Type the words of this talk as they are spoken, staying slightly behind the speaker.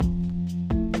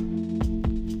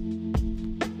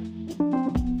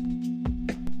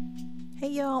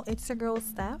y'all, it's your girl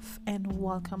Steph, and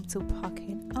welcome to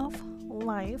Pocket of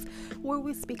Life, where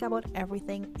we speak about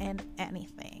everything and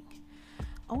anything.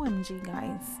 OMG,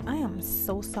 guys, I am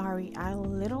so sorry. I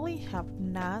literally have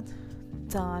not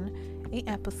done an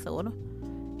episode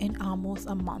in almost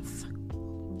a month.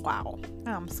 Wow,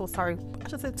 I'm so sorry. I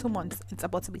should say 2 months. It's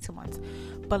about to be 2 months.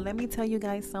 But let me tell you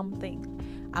guys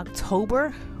something.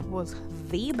 October was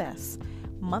the best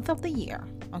month of the year.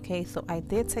 Okay, so I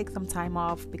did take some time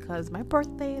off because my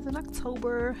birthday is in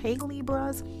October. Hey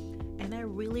Libras. And I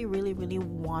really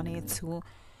wanted to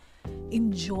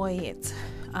enjoy it.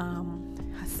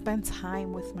 I spent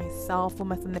time with myself, with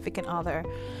my significant other.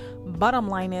 Bottom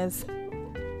line is,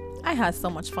 I had so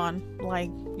much fun. Like,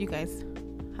 you guys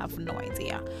have no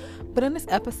idea. But in this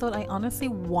episode, I honestly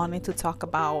wanted to talk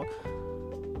about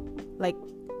like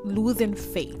losing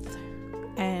faith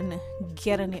and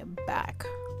getting it back.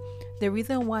 The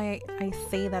reason why I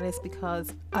say that is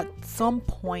because at some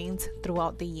point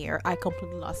throughout the year, I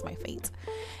completely lost my faith.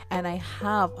 And I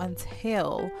have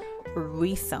until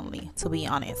recently, to be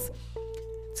honest,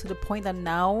 to the point that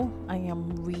now I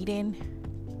am reading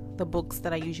the books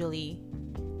that I usually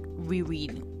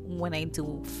reread when I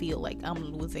do feel like I'm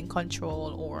losing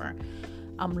control or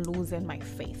I'm losing my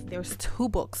faith. There's 2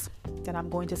 books that I'm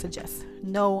going to suggest.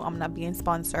 No, I'm not being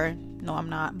sponsored. No, I'm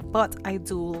not. But I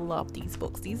do love these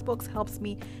books. These books helps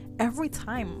me every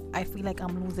time I feel like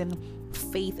I'm losing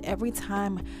faith. Every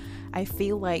time I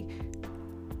feel like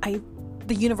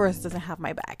the universe doesn't have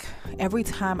my back. Every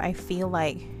time I feel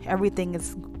like everything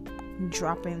is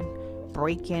dropping,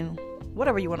 breaking,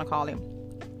 whatever you want to call it.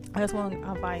 I just want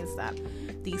to advise that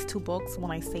these 2 books, when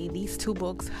I say these 2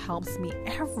 books, helps me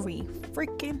every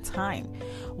freaking time.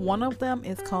 One of them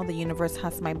is called The Universe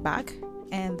Has My Back,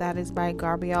 and that is by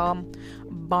Gabrielle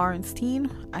Bernstein.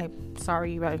 I'm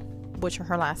sorry if I butcher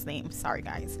her last name. Sorry,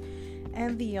 guys.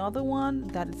 And the other one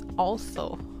that is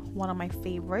also one of my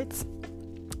favorites,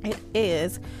 it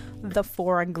is The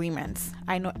 4 Agreements.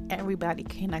 I know everybody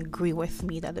can agree with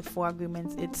me that The 4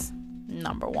 Agreements, it's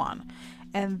number 1.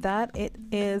 And that it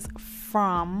is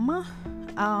from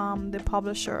the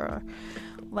publisher,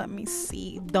 let me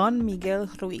see, Don Miguel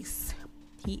Ruiz.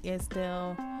 He is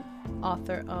the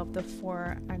author of The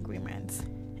 4 Agreements.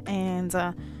 And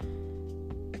for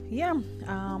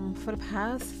the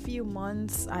past few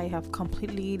months, I have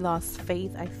completely lost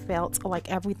faith. I felt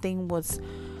like everything was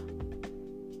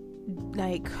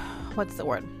like, what's the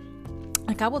word?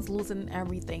 Like I was losing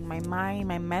everything. My mind,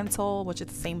 my mental, which is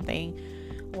the same thing.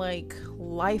 Like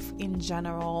life in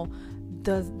general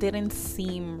didn't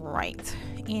seem right,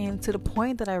 and to the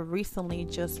point that I recently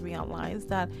just realized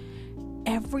that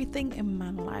everything in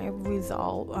my life what's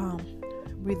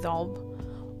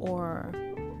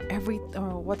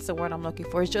the word I'm looking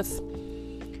for? It's just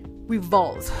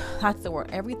revolves. That's the word.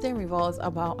 Everything revolves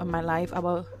in my life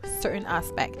about certain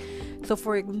aspect. So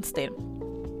for instance,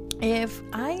 if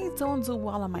I don't do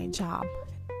well on my job,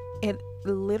 it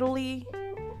literally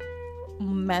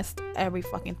messed every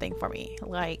fucking thing for me.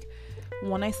 Like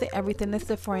when I say everything, let's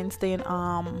say for instance,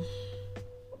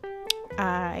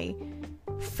 I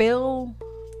fail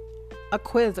a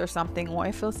quiz or something, or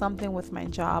I fail something with my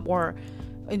job or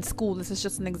in school. This is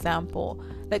just an example.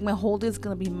 Like my whole day is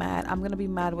gonna be mad. I'm gonna be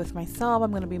mad with myself.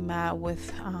 I'm gonna be mad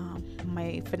with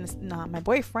my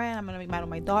boyfriend. I'm gonna be mad with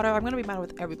my daughter. I'm gonna be mad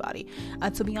with everybody.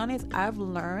 And to be honest, I've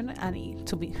learned,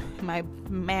 my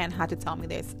man had to tell me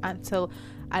this until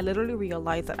I literally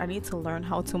realized that I need to learn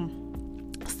how to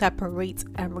separate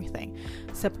everything.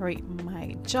 Separate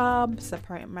my job,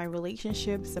 separate my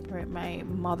relationship, separate my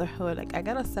motherhood. Like I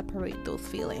gotta separate those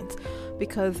feelings,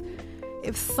 because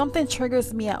if something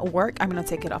triggers me at work, I'm gonna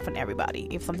take it off on everybody.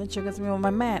 If something triggers me with my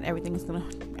man, everybody's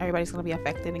gonna be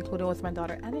affected, including with my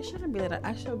daughter. And it shouldn't be like that.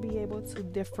 I should be able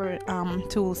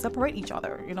to separate each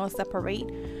other.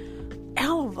 Separate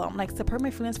all of them. Like separate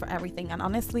my feelings for everything. And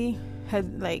honestly,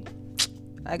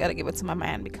 I gotta give it to my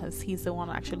man, because he's the one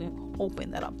who actually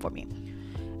opened that up for me.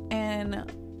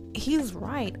 And he's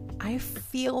right. I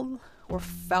feel or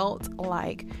felt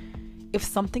like if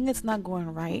something is not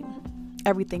going right,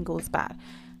 everything goes bad.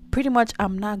 Pretty much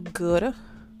I'm not good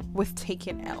with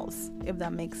taking L's, if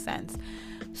that makes sense.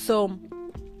 So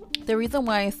the reason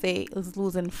why I say is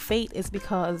losing faith is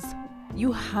because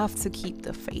you have to keep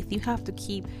the faith. You have to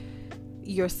keep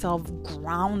yourself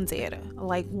grounded.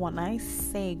 Like when I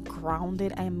say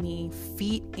grounded, I mean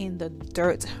feet in the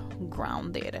dirt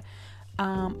grounded.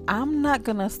 I'm not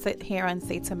gonna sit here and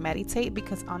say to meditate,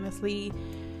 because honestly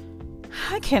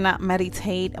I cannot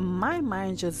meditate. My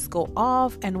mind just go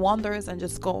off and wanders and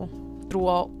just go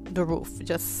throughout the roof,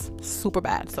 just super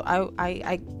bad. So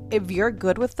I if you're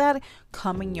good with that,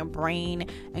 calming your brain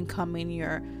and calming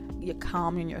your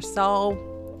calming yourself,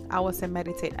 I would say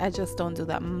meditate. I just don't do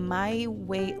that. My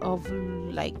way of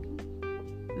like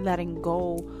letting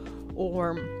go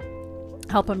or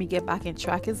helping me get back in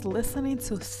track is listening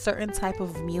to certain type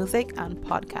of music and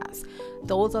podcasts.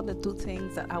 Those are the two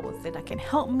things that I would say that can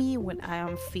help me when I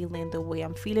am feeling the way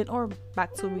I'm feeling, or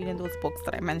back to reading those books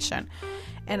that I mentioned.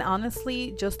 And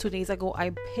honestly, just 2 days ago, I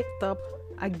picked up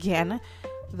again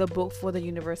the book For the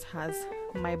Universe Has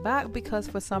My Back, because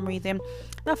for some reason,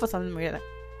 not for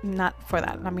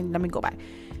that. Let me go back.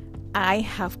 I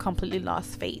have completely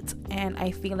lost faith, and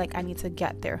I feel like I need to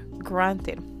get there.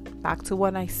 Granted, back to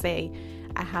what I say,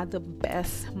 I had the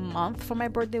best month for my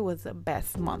birthday. Was the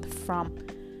best month from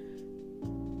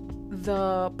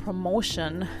the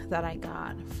promotion that I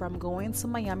got from going to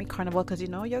Miami Carnival, because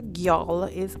your girl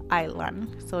is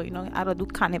island, so I don't do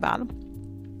carnival,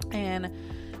 and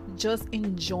just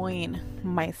enjoying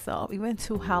myself. Even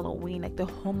to Halloween, like the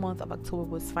whole month of October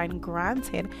was fine.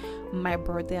 Granted, my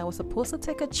birthday, I was supposed to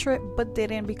take a trip but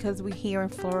didn't, because we here in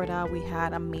Florida, we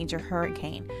had a major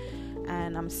hurricane,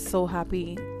 and I'm so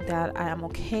happy that I am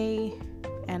okay,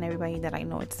 and everybody that I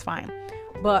know, it's fine.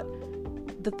 But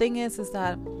the thing is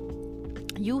that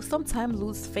you sometimes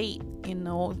lose faith.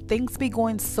 Things be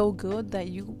going so good that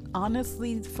you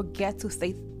honestly forget to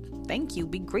say thank you.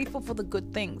 Be grateful for the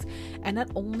good things, and not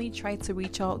only try to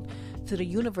reach out to the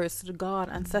universe, to God,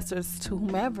 ancestors, to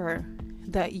whomever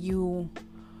that you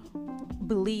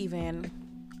believe in,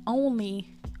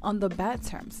 only on the bad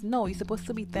terms. No, you're supposed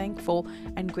to be thankful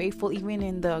and grateful even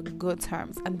in the good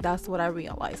terms. And that's what I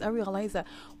realized. I realized that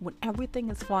when everything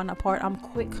is falling apart, I'm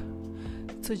quick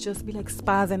to just be like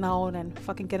spazzing out and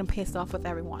fucking getting pissed off with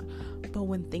everyone. But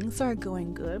when things are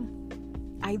going good,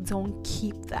 I don't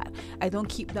keep that. I don't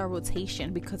keep that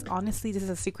rotation, because honestly, this is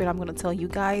a secret I'm going to tell you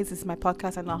guys. This is my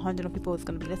podcast. I know 100 of people is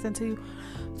going to be listening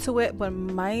to it. But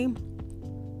my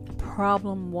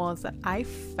problem was that I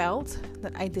felt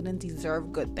that I didn't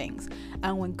deserve good things.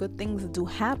 And when good things do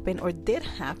happen or did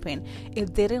happen,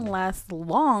 it didn't last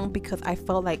long, because I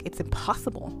felt like it's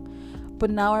impossible.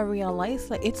 But now I realize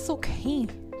that it's okay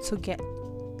to get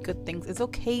good things. It's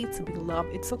okay to be loved.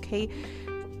 It's okay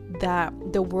that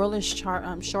the world is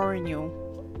showering you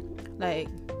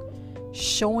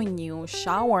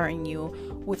showering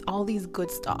you with all these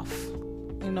good stuff.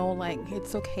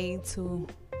 It's okay to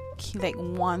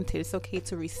want it. It's okay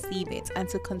to receive it and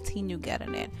to continue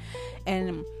getting it.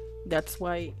 And that's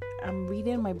why I'm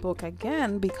reading my book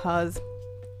again, because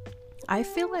I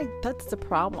feel like that's the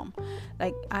problem.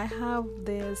 Like, I have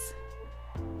this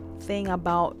thing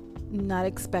about not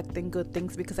expecting good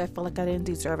things because I feel like I didn't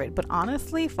deserve it. But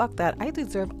honestly, fuck that. I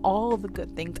deserve all the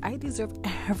good things. I deserve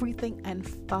everything and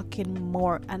fucking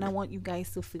more. And I want you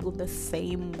guys to feel the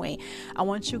same way. I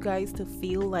want you guys to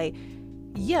feel like,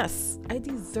 yes, I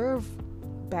deserve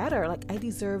better. Like, I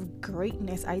deserve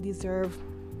greatness. I deserve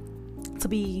to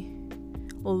be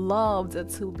loved,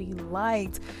 to be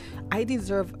liked. I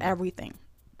deserve everything.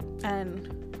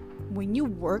 And when you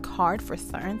work hard for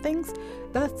certain things,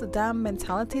 that's the damn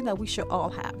mentality that we should all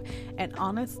have. And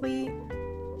honestly,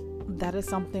 that is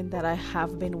something that I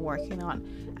have been working on.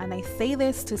 And I say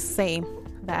this to say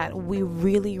that we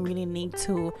really, really need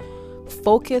to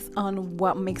focus on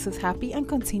what makes us happy and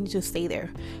continue to stay there.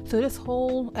 So this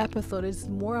whole episode is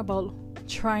more about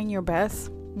trying your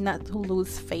best not to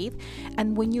lose faith.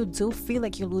 And when you do feel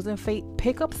like you're losing faith,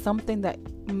 pick up something that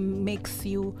makes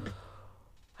you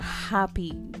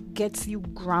happy, gets you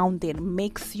grounded,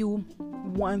 makes you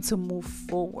want to move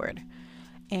forward.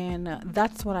 And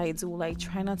that's what I do. Like,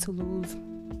 try not to lose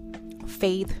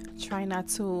faith. Try not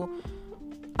to,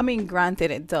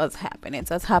 granted, it does happen. It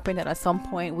does happen that at some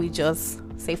point we just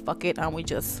say fuck it and we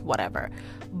just whatever.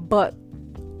 But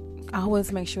I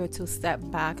always make sure to step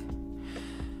back,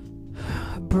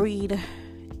 breathe,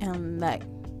 and let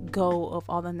go of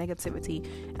all the negativity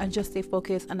and just stay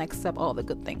focused and accept all the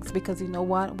good things, because you know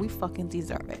what, we fucking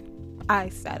deserve it. I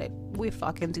said it, we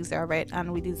fucking deserve it,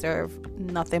 and we deserve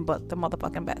nothing but the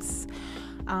motherfucking best.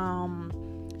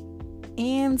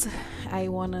 And I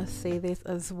want to say this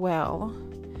as well,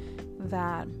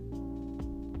 that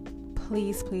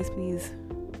please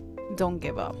don't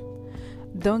give up.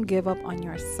 Don't give up on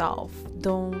yourself.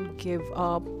 Don't give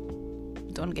up.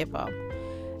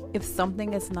 If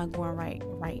something is not going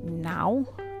right now,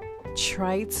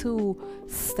 try to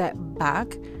step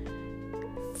back,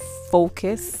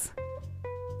 focus,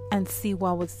 and see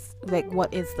what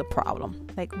is the problem.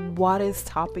 Like, what is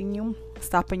stopping you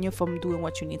from doing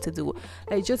what you need to do.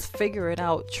 Like, just figure it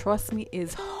out. Trust me,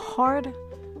 it's hard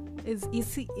It's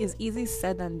easy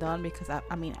said than done, because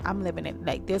I mean, I'm living it.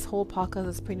 Like, this whole podcast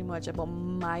is pretty much about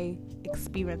my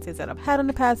experiences that I've had in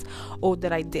the past or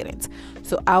that I didn't.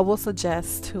 So I will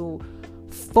suggest to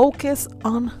focus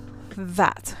on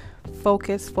that.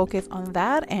 Focus on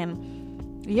that.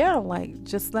 And yeah, like,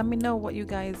 just let me know what you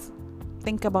guys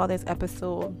think about this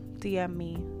episode. DM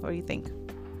me what you think.